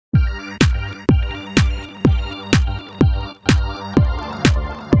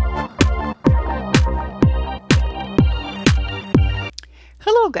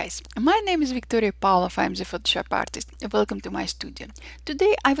guys, my name is Victoria Pavlov. I'm the Photoshop artist. Welcome to my studio.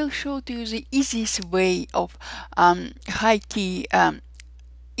 Today I will show to you the easiest way of high-key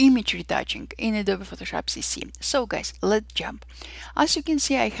image retouching in Adobe Photoshop CC. So guys, let's jump. As you can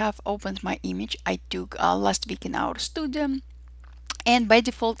see, I have opened my image I took last week in our studio. And by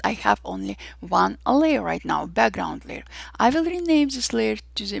default, I have only one layer right now, background layer. I will rename this layer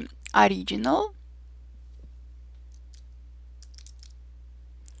to the original.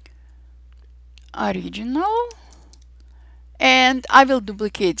 And I will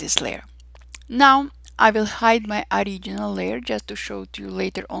duplicate this layer. Now I will hide my original layer just to show to you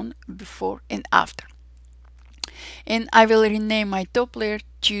later on before and after. And I will rename my top layer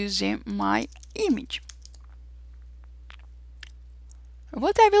to my image.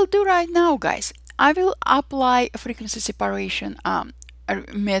 What I will do right now, guys, I will apply a frequency separation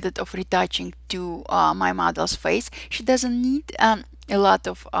method of retouching to my model's face. She doesn't need a lot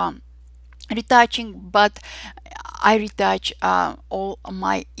of retouching, but I retouch all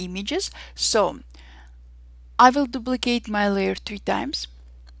my images. So I will duplicate my layer 3 times.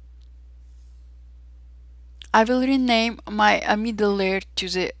 I will rename my middle layer to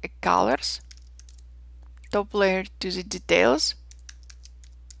the colors, top layer to the details.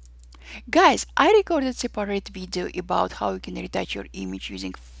 Guys, I recorded separate video about how you can retouch your image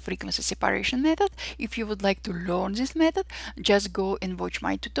using frequency separation method. If you would like to learn this method, just go and watch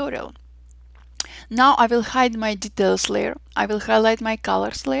my tutorial. Now I will hide my details layer. I will highlight my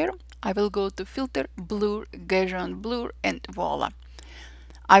colors layer. I will go to filter, blur, Gaussian blur, and voila.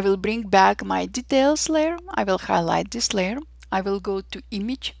 I will bring back my details layer. I will highlight this layer. I will go to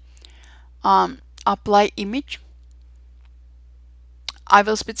image, apply image. I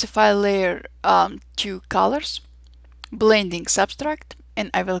will specify layer to colors, blending subtract,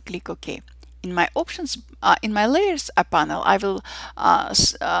 and I will click OK. In my options, in my layers panel, I will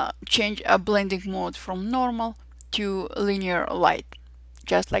change a blending mode from normal to linear light,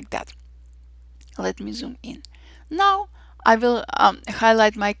 just like that. Let me zoom in. Now I will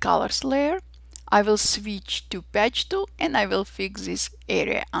highlight my colors layer. I will switch to patch tool and I will fix this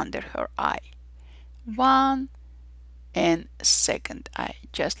area under her eye. One and second eye,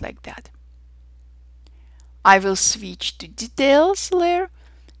 just like that. I will switch to details layer.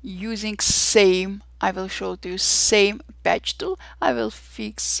 Using same, I will show to you same patch tool. I will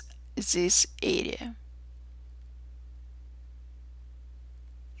fix this area.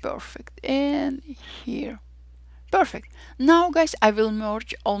 Perfect. And here. Perfect. Now guys, I will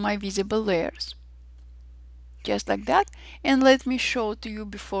merge all my visible layers. Just like that. And let me show to you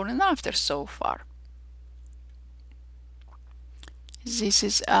before and after so far. This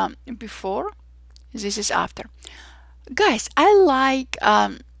is before, this is after. Guys, I like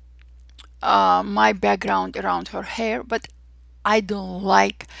my background around her hair, but I don't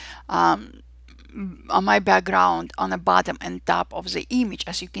like my background on the bottom and top of the image.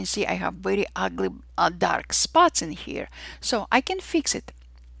 As you can see, I have very ugly dark spots in here, so I can fix it.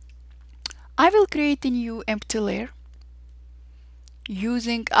 I will create a new empty layer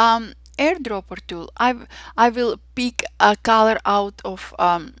using airdropper tool. I will pick a color out of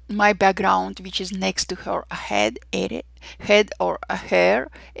my background which is next to her head or a hair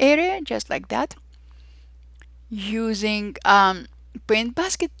area, just like that. Using paint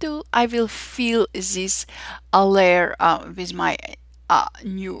basket tool, I will fill this layer with my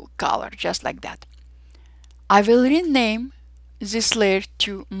new color, just like that. I will rename this layer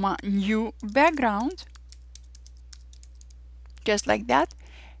to my new background, just like that.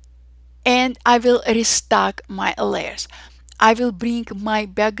 And I will restock my layers. I will bring my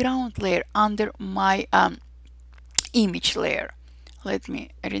background layer under my image layer. Let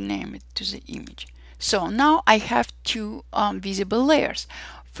me rename it to the image. So now I have two visible layers.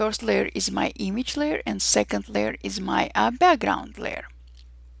 First layer is my image layer and second layer is my background layer.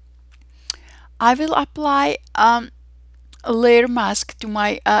 I will apply a layer mask to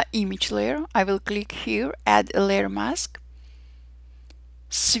my image layer. I will click here, add a layer mask.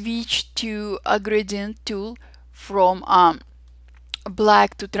 Switch to a gradient tool from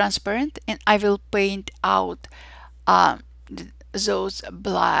black to transparent, and I will paint out those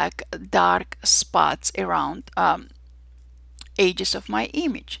black dark spots around edges of my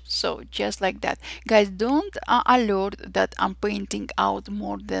image. So just like that. Guys, don't alert that I'm painting out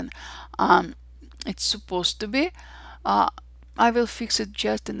more than it's supposed to be. I will fix it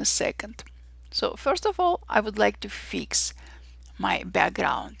just in a second. So first of all, I would like to fix my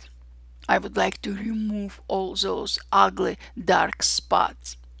background. I would like to remove all those ugly dark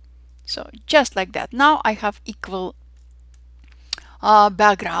spots. So just like that. Now I have equal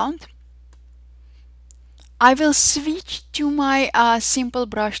background. I will switch to my simple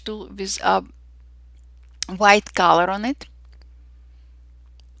brush tool with a white color on it.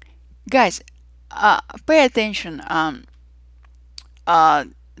 Guys, pay attention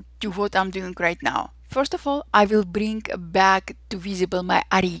to what I'm doing right now. First of all, I will bring back to visible my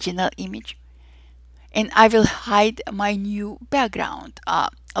original image, and I will hide my new background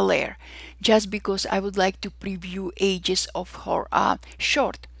layer just because I would like to preview edges of her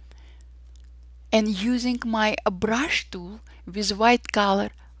short. And using my brush tool with white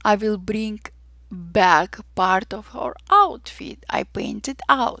color, I will bring back part of her outfit. I painted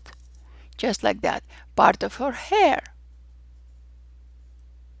out just like that, part of her hair,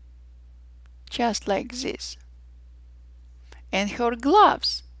 just like this, and her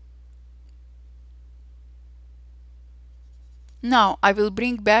gloves. Now I will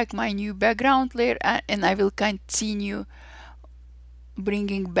bring back my new background layer, and I will continue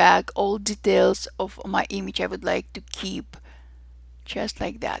bringing back all details of my image I would like to keep, just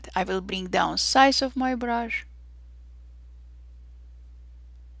like that. I will bring down size of my brush.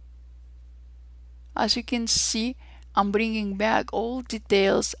 As you can see, I'm bringing back all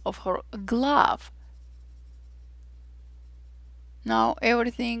details of her glove. Now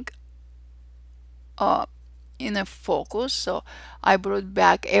everything in a focus, so I brought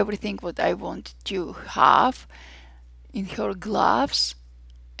back everything what I want to have in her gloves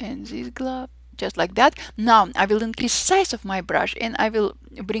and this glove, just like that. Now I will increase size of my brush, and I will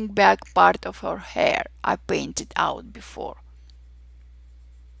bring back part of her hair I painted out before,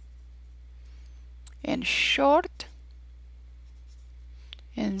 and short,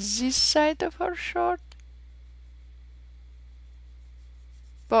 and this side of her short.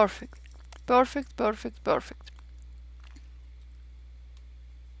 Perfect, perfect, perfect, perfect.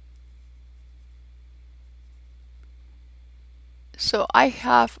 So I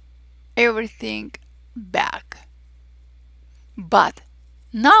have everything back, but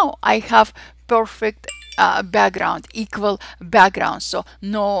now I have perfect background, equal background, so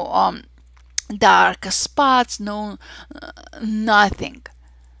no dark spots, no nothing.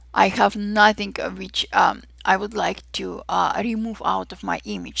 I have nothing which I would like to remove out of my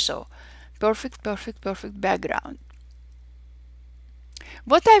image. So perfect, perfect, perfect background.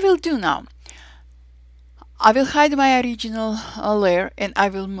 What I will do now, I will hide my original layer, and I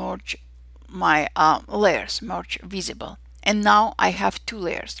will merge my layers, merge visible. And now I have two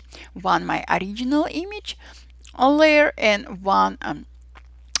layers, one my original image layer, and one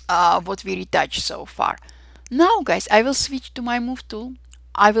what we retouched so far. Now guys, I will switch to my move tool.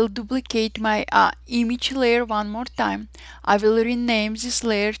 I will duplicate my image layer one more time. I will rename this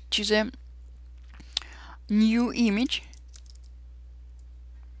layer to the new image.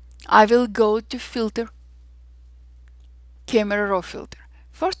 I will go to filter, camera raw filter.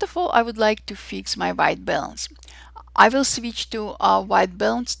 First of all, I would like to fix my white balance. I will switch to a white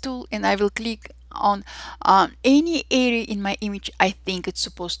balance tool, and I will click on any area in my image I think it's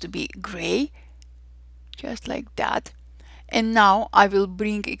supposed to be gray, just like that. And now I will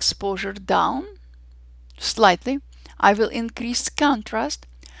bring exposure down slightly. I will increase contrast.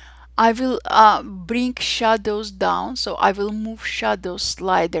 I will bring shadows down, so I will move shadow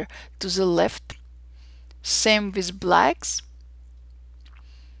slider to the left. Same with blacks.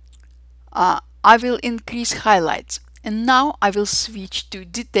 I will increase highlights, and now I will switch to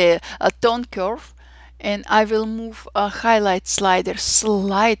detail tone curve, and I will move a highlight slider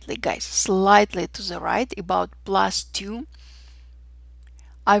slightly, guys, slightly to the right, about +2.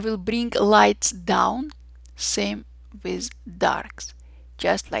 I will bring lights down, same with darks,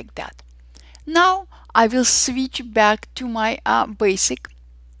 just like that. Now I will switch back to my basic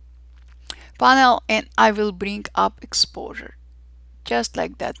panel, and I will bring up exposure, just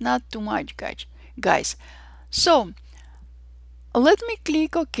like that, not too much, guys. So let me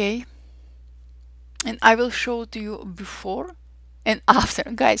click OK, and I will show to you before and after,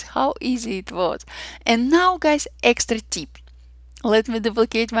 guys, how easy it was. And now guys, extra tip. Let me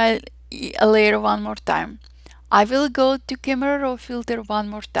duplicate my layer one more time. I will go to camera raw filter one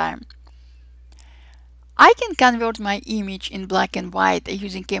more time. I can convert my image in black and white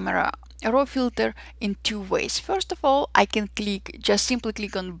using camera raw filter in two ways. First of all, I can just simply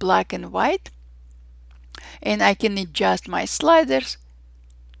click on black and white, and I can adjust my sliders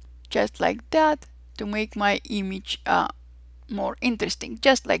just like that to make my image more interesting,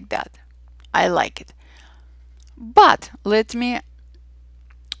 just like that. I like it. But let me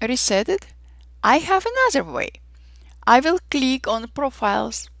reset it. I have another way. I will click on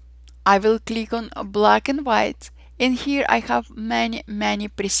profiles. I will click on black and white, and here I have many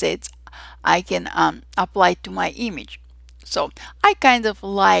presets I can apply to my image. So I kind of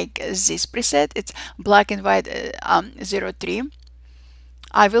like this preset. It's black and white 03.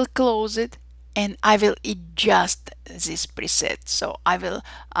 I will close it and I will adjust this preset. So I will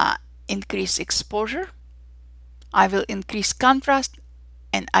increase exposure, I will increase contrast,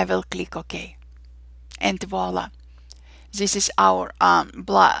 and I will click OK. And voila. This is our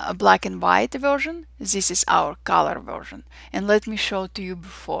black and white version. This is our color version. And let me show to you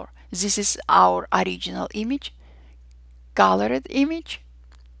before. This is our original image, colored image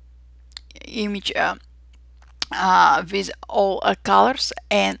with all colors,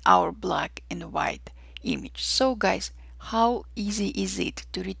 and our black and white image. So guys, how easy is it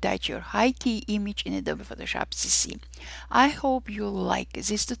to retouch your high key image in Adobe Photoshop CC? I hope you like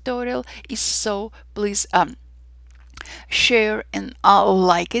this tutorial. If so, please share and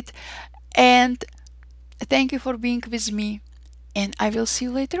like it, and thank you for being with me, and I will see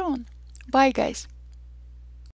you later on. Bye guys.